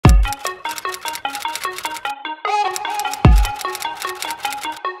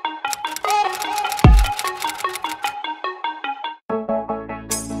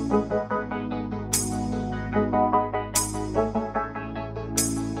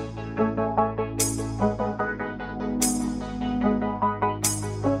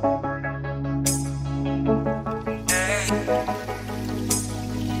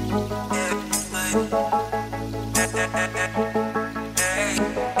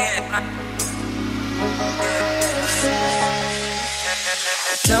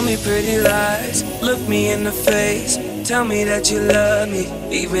Tell me pretty lies, look me in the face. Tell me that you love me,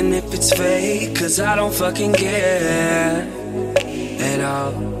 even if it's fake. Cause I don't fucking care at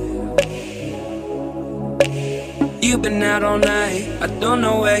all. You've been out all night, I don't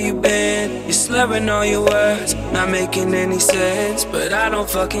know where you've been. You're slurring all your words, not making any sense. But I don't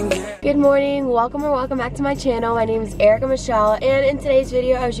fucking care. Good morning, welcome back to my channel. My name is erikamgxyt, and in today's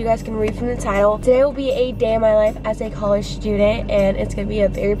video, as you guys can read from the title, today will be a day in my life as a college student, and it's gonna be a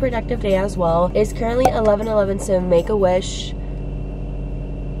very productive day as well. It's currently 11:11, so make a wish.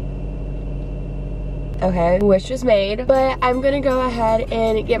 Okay, wish was made, but I'm gonna go ahead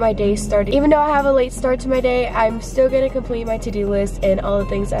and get my day started. Even though I have a late start to my day, I'm still gonna complete my to-do list and all the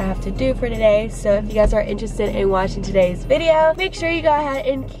things that I have to do for today. So if you guys are interested in watching today's video, make sure you go ahead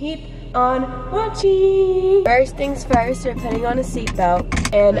and keep on watching. First things first, we're putting on a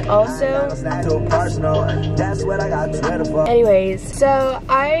seatbelt, and also anyways, so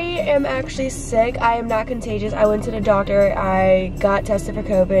I am actually sick. I am not contagious. I went to the doctor, I got tested for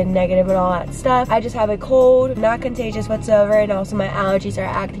COVID, negative and all that stuff. I just have a cold, not contagious whatsoever, and also my allergies are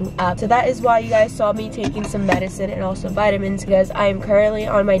acting up. So that is why you guys saw me taking some medicine and also vitamins, because I am currently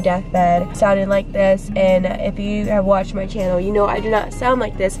on my deathbed sounding like this. And if you have watched my channel, you know I do not sound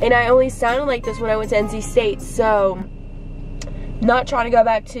like this, and I only sounded like this when I went to NC State. So not trying to go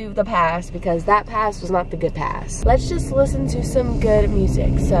back to the past, because that past was not the good past. Let's just listen to some good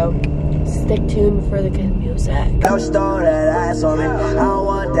music. So stick tuned for the good music. Don't stole that ass on me. I don't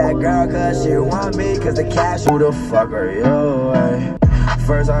want that girl cause she want me cause the cash. Who the fuck are you? Ay?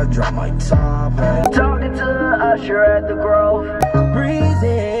 First I drop my top. Ay. Talking to the usher at the Grove.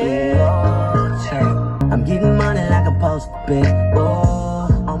 Breezy. I'm getting money like a post bitch.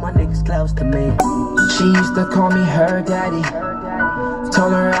 All my niggas close to me. She used to call me her daddy.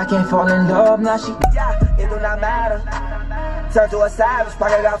 Told her I can't fall in love, now she it do not matter. Turn to a savage,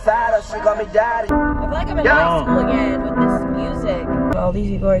 pocket got fatter, she call me daddy. I feel like I'm in high school again with this music. All these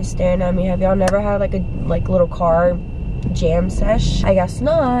people are staring at me. Have y'all never had like a little car jam sesh? I guess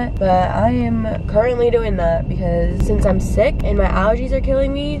not, but I am currently doing that because since I'm sick and my allergies are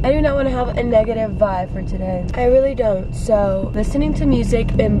killing me, I do not want to have a negative vibe for today. I really don't. So listening to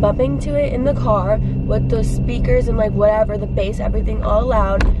music and bumping to it in the car with the speakers and like whatever, the bass, everything all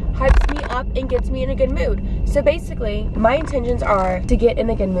loud, hypes me up and gets me in a good mood. So basically, my intentions are to get in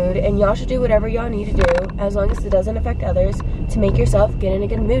a good mood, and y'all should do whatever y'all need to do as long as it doesn't affect others to make yourself get in a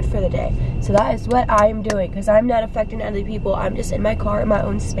good mood for the day. So that is what I am doing, because I'm not affecting other people. I'm just in my car in my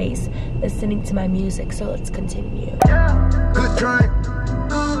own space listening to my music. So let's continue. Good drink,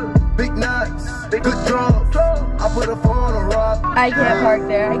 big nuts, good drums. I put a phone on a rock. I can't park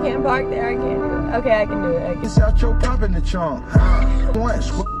there. I can't park there. I can't do it. Okay, I can do it. It's out your pump in the trunk.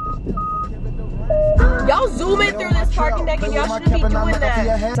 Y'all zooming through this parking deck and y'all shouldn't be doing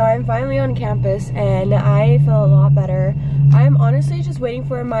that. So I'm finally on campus and I feel a lot better. I'm honestly just waiting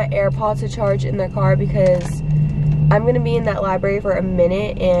for my AirPods to charge in the car because I'm gonna be in that library for a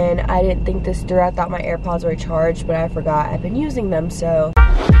minute, and I didn't think this through. I thought my AirPods were charged, but I forgot I've been using them, so.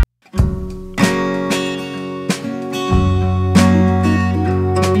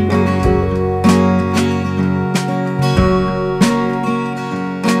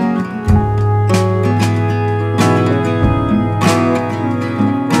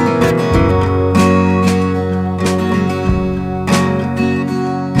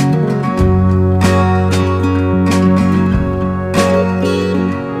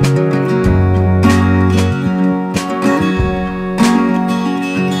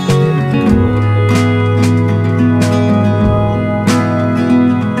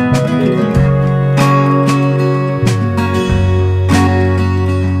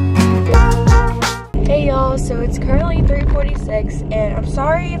 And I'm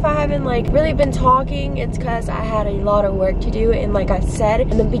sorry if I haven't like really been talking. It's because I had a lot of work to do, and like I said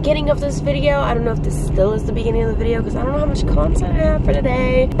in the beginning of this video, I don't know if this still is the beginning of the video because I don't know how much content I have for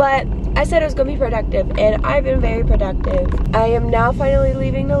today, but I said it was gonna be productive, and I've been very productive. I am now finally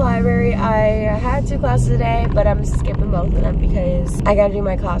leaving the library. I had 2 classes today, but I'm skipping both of them because I gotta do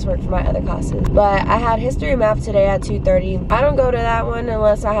my classwork for my other classes. But I had history and math today at 2:30. I don't go to that one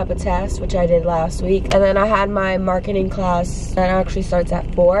unless I have a test, which I did last week. And then I had my marketing class that actually starts at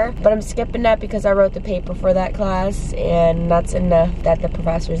 4, but I'm skipping that because I wrote the paper for that class, and that's enough that the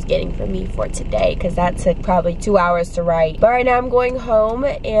professor is getting from me for today because that took probably 2 hours to write. But right now I'm going home,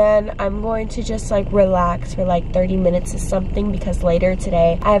 and I'm going to just like relax for like 30 minutes or something, because later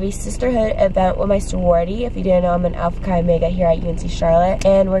today I have a sisterhood event with my sorority. If you didn't know, I'm an Alpha Chi Omega here at UNC Charlotte,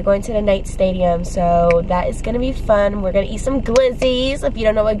 and we're going to the night stadium, so that is gonna be fun. We're gonna eat some glizzies. If you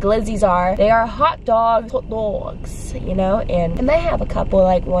don't know what glizzies are, they are hot dogs, you know, and I might have a couple,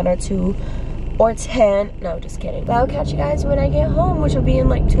 like 1 or 2 or 10. No, just kidding. But I'll catch you guys when I get home, which will be in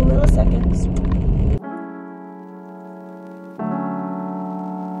like 2 milliseconds.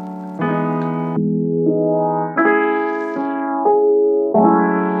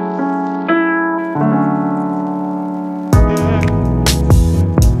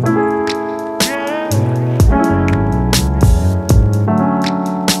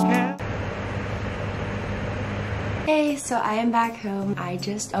 Hey, so I am back home. I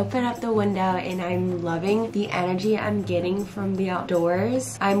just opened up the window and I'm loving the energy I'm getting from the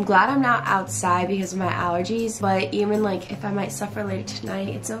outdoors. I'm glad I'm not outside because of my allergies, but even like if I might suffer later tonight,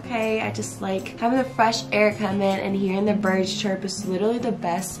 it's okay. I just like having the fresh air come in and hearing the birds chirp is literally the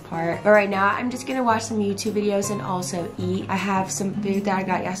best part. But right now I'm just gonna watch some YouTube videos and also eat. I have some food that I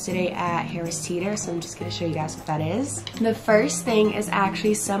got yesterday at Harris Teeter, so I'm just gonna show you guys what that is. The first thing is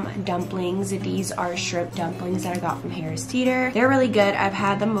actually some dumplings. These are shrimp dumplings that I got from Harris Teeter. They're really good. I've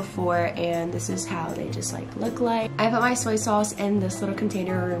had them before and this is how they just like look like. I put my soy sauce in this little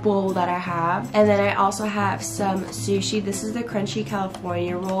container bowl that I have, and then I also have some sushi. This is the crunchy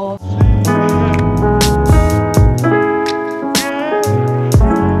California roll.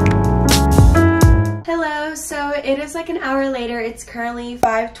 So it is like an hour later. It's currently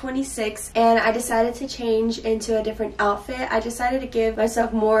 5:26 and I decided to change into a different outfit. I decided to give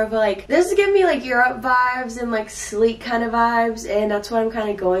myself more of a like, this is giving me like Europe vibes and like sleek kind of vibes, and that's what I'm kind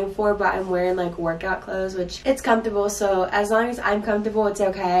of going for. But I'm wearing like workout clothes, which it's comfortable, so as long as I'm comfortable it's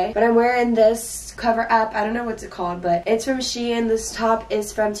okay. But I'm wearing this cover up, I don't know what's it called, but it's from Shein. This top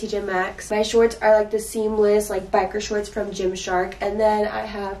is from TJ Maxx. My shorts are like the seamless like biker shorts from Gymshark, and then I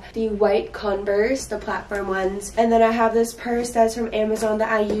have the white Converse, the platform ones, and then I have this purse that's from Amazon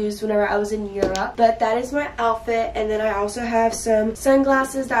that I used whenever I was in Europe. But that is my outfit, and then I also have some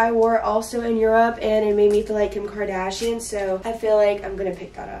sunglasses that I wore also in Europe, and it made me feel like Kim Kardashian, so I feel like I'm gonna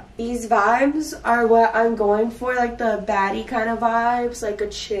pick that up. These vibes are what I'm going for, like the baddie kind of vibes, like a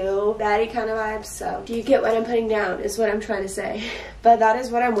chill baddie kind of vibes. So do you get what I'm putting down is what I'm trying to say. But that is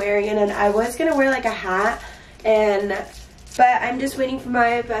what I'm wearing, and then I was gonna wear like a hat, but I'm just waiting for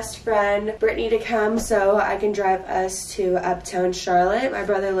my best friend Brittany to come so I can drive us to Uptown Charlotte. My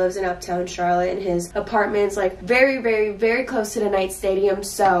brother lives in Uptown Charlotte and his apartment's like very, very, very close to the night stadium,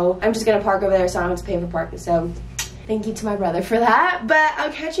 so I'm just gonna park over there so I don't have to pay for parking. So thank you to my brother for that, but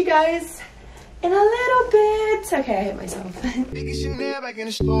I'll catch you guys in a little bit. Okay, I hit myself. Chanel back in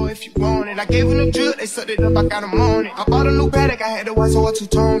the store if you want it. I gave them the drill, they sucked it up, I got them on it. I bought a new paddock, I had to watch so I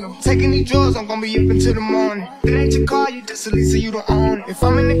two-toned them. Taking these drugs, I'm gonna be up until the morning. It ain't your car, you just a lease, so you don't own it. If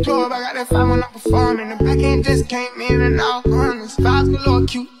I'm in the club, I got that fire when I'm performing. The back end just came in and all honest. Vibes galore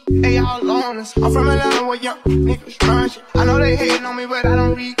cute, they all on us. I'm from Atlanta where young niggas run shit. I know they hating on me, but I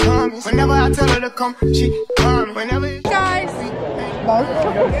don't read comments. Whenever I tell her to come, she coming. Whenever guys, she's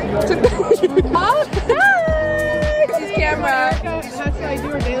camera. That's why I do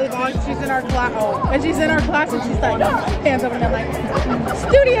her daily vlog. She's in our class. Oh, and she's in our class, and she's like, hands up, and I'm like,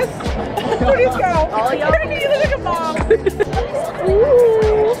 studious girl. Oh, you look like a mom.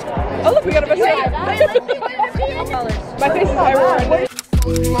 Oh, look, we got a best friend. My face is higher. Too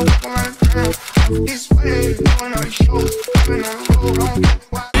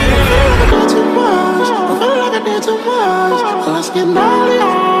much. I feel like I did too much. Let's get naughty.